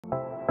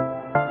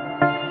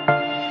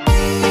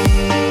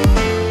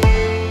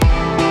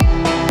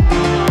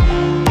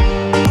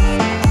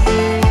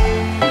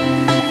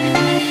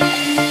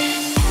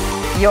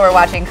You're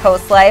watching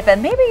CoastLife,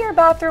 and maybe your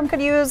bathroom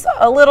could use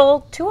a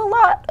little to a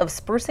lot of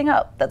sprucing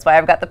up. That's why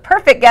I've got the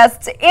perfect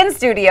guests in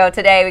studio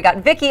today. We got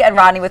Vicki and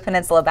Rodney with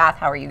Peninsula Bath.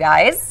 How are you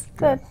guys?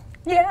 Good.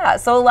 Yeah,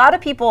 so a lot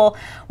of people,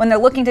 when they're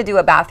looking to do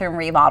a bathroom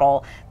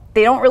remodel,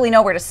 they don't really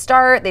know where to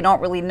start. They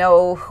don't really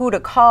know who to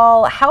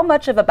call. How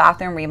much of a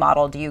bathroom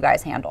remodel do you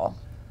guys handle?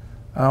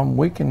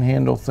 We can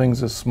handle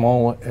things as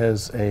small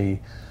as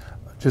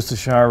just a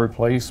shower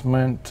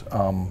replacement,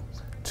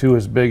 to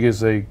as big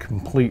as a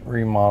complete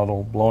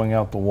remodel, blowing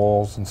out the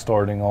walls and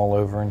starting all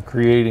over and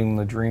creating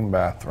the dream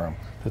bathroom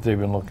that they've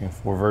been looking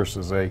for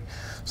versus a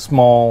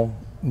small,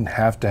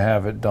 have to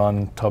have it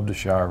done tub to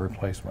shower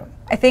replacement.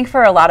 I think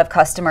for a lot of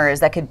customers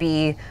that could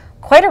be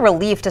quite a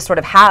relief to sort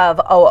of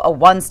have a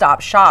one-stop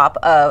shop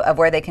of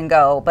where they can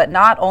go. But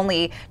not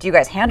only do you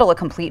guys handle a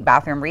complete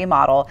bathroom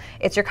remodel,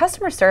 it's your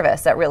customer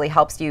service that really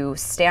helps you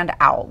stand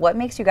out. What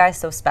makes you guys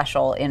so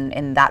special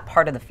in that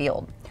part of the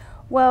field?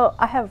 Well,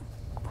 I have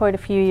quite a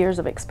few years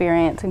of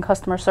experience in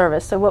customer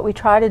service. So what we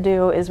try to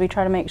do is we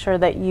try to make sure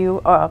that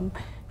you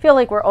feel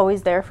like we're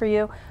always there for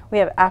you. We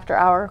have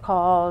after-hour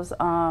calls.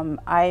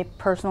 I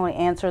personally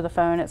answer the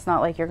phone. It's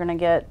not like you're going to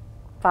get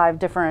 5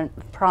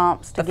 different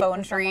prompts to the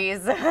phone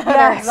trees. Yes.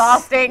 They're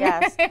exhausting.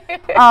 Yes.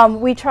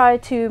 We try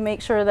to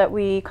make sure that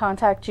we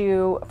contact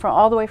you from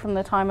all the way from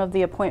the time of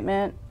the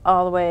appointment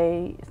all the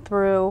way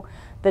through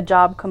the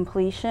job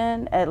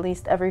completion at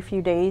least every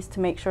few days to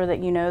make sure that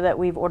you know that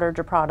we've ordered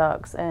your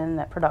products and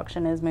that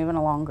production is moving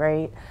along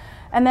great.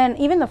 And then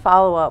even the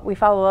follow-up, we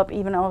follow up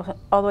even all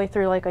the way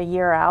through like a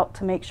year out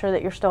to make sure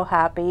that you're still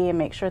happy and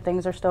make sure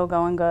things are still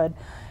going good.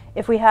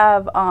 If we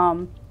have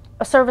a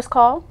service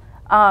call,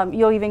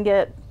 you'll even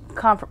get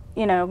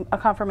a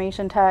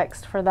confirmation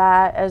text for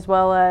that, as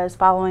well as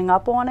following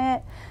up on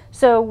it.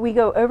 So we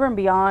go over and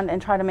beyond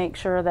and try to make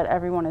sure that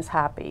everyone is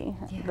happy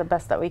the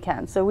best that we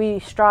can. So we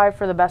strive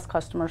for the best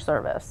customer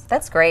service.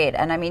 That's great.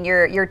 And I mean,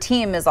 your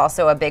team is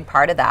also a big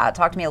part of that.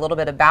 Talk to me a little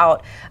bit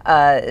about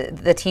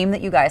the team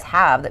that you guys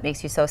have that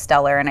makes you so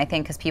stellar. And I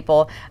think because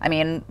people, I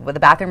mean, with a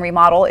bathroom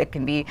remodel, it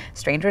can be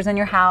strangers in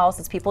your house,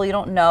 it's people you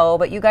don't know,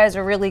 but you guys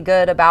are really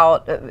good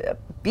about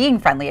being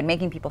friendly and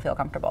making people feel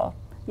comfortable.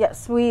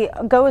 Yes, we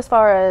go as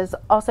far as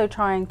also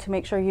trying to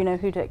make sure you know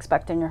who to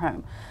expect in your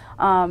home.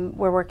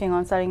 We're working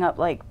on setting up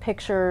like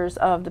pictures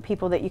of the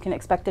people that you can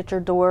expect at your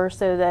door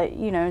so that,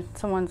 you know,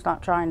 someone's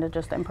not trying to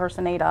just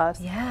impersonate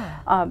us. Yeah.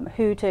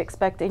 Who to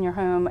expect in your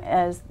home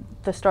as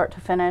the start to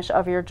finish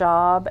of your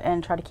job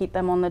and try to keep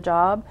them on the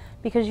job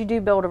because you do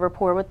build a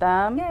rapport with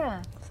them.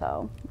 Yeah.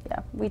 So,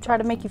 yeah, we try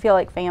to make you feel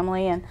like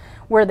family and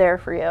we're there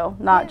for you,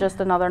 not just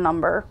another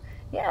number.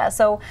 Yeah,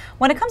 so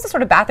when it comes to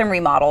sort of bathroom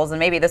remodels, and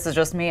maybe this is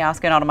just me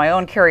asking out of my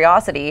own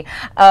curiosity,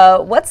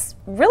 what's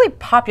really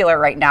popular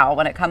right now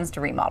when it comes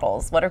to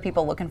remodels? What are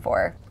people looking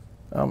for?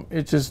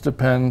 It just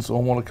depends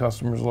on what a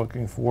customer's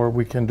looking for.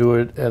 We can do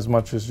it as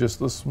much as just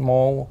the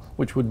small,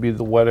 which would be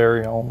the wet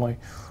area only,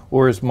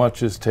 or as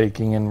much as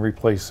taking and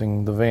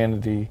replacing the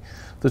vanity,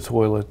 the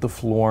toilet, the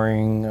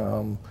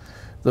flooring,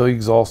 the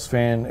exhaust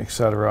fan,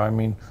 etc. I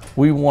mean,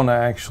 we want to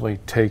actually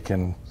take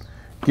and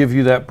give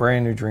you that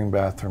brand new dream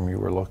bathroom you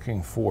were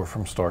looking for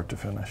from start to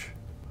finish.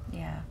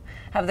 Yeah.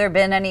 Have there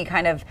been any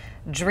kind of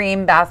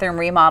dream bathroom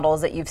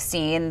remodels that you've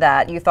seen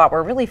that you thought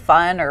were really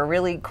fun or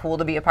really cool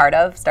to be a part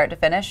of, start to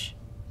finish?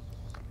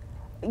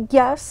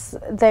 Yes,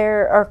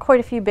 there are quite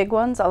a few big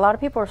ones. A lot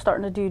of people are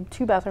starting to do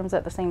 2 bathrooms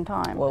at the same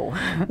time. Whoa.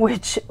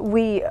 Which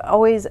we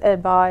always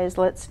advise,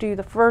 let's do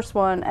the first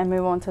one and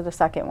move on to the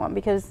second one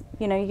because,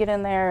 you know, you get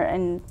in there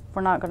and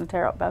we're not going to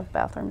tear up both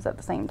bathrooms at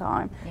the same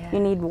time. Yeah. You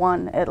need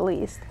one at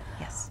least.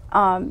 Yes.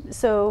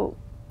 So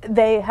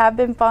they have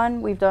been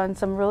fun. We've done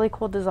some really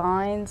cool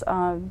designs,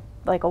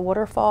 like a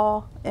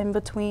waterfall in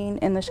between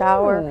in the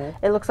shower. Ooh.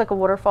 It looks like a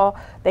waterfall,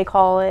 they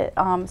call it.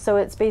 So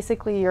it's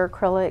basically your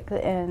acrylic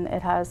and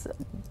it has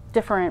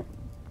different,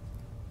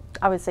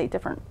 I would say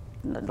different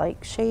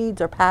like shades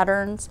or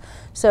patterns.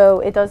 So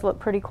it does look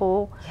pretty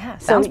cool. Yeah,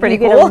 sounds so pretty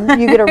cool.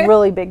 You get a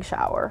really big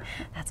shower.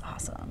 That's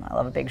awesome. I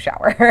love a big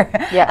shower.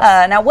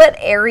 Yes. Now, what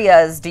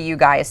areas do you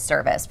guys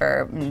service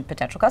for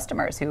potential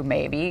customers who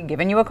may be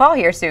giving you a call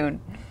here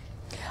soon?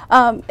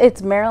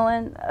 It's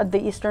Maryland, the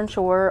Eastern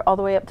Shore, all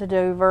the way up to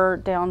Dover,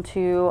 down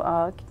to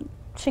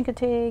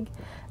Chincoteague,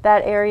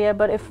 that area.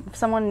 But if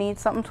someone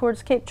needs something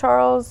towards Cape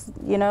Charles,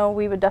 you know,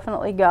 we would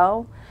definitely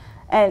go.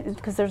 And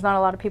because there's not a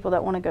lot of people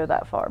that want to go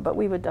that far, but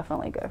we would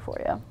definitely go for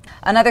you.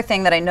 Another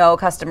thing that I know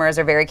customers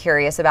are very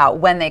curious about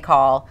when they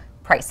call,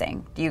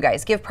 pricing. Do you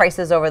guys give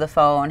prices over the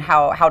phone?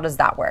 How does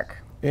that work?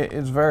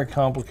 It's very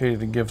complicated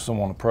to give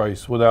someone a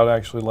price without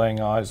actually laying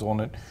eyes on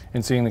it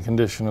and seeing the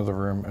condition of the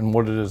room and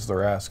what it is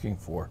they're asking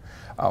for.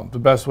 The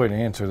best way to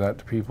answer that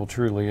to people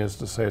truly is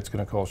to say it's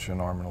going to cost you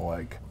an arm and a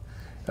leg.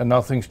 And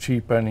nothing's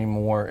cheap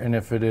anymore, and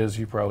if it is,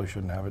 you probably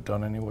shouldn't have it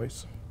done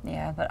anyways.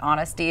 Yeah, but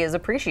honesty is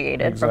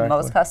appreciated Exactly. from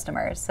most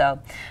customers. So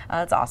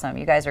that's awesome.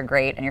 You guys are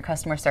great, and your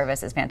customer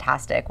service is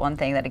fantastic. One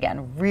thing that,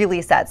 again,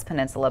 really sets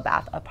Peninsula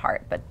Bath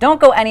apart. But don't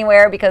go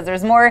anywhere because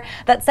there's more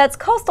that sets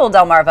coastal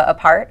Delmarva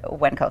apart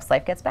when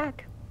CoastLife gets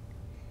back.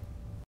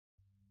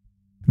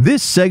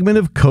 This segment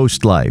of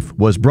Coast Life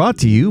was brought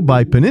to you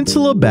by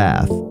Peninsula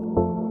Bath.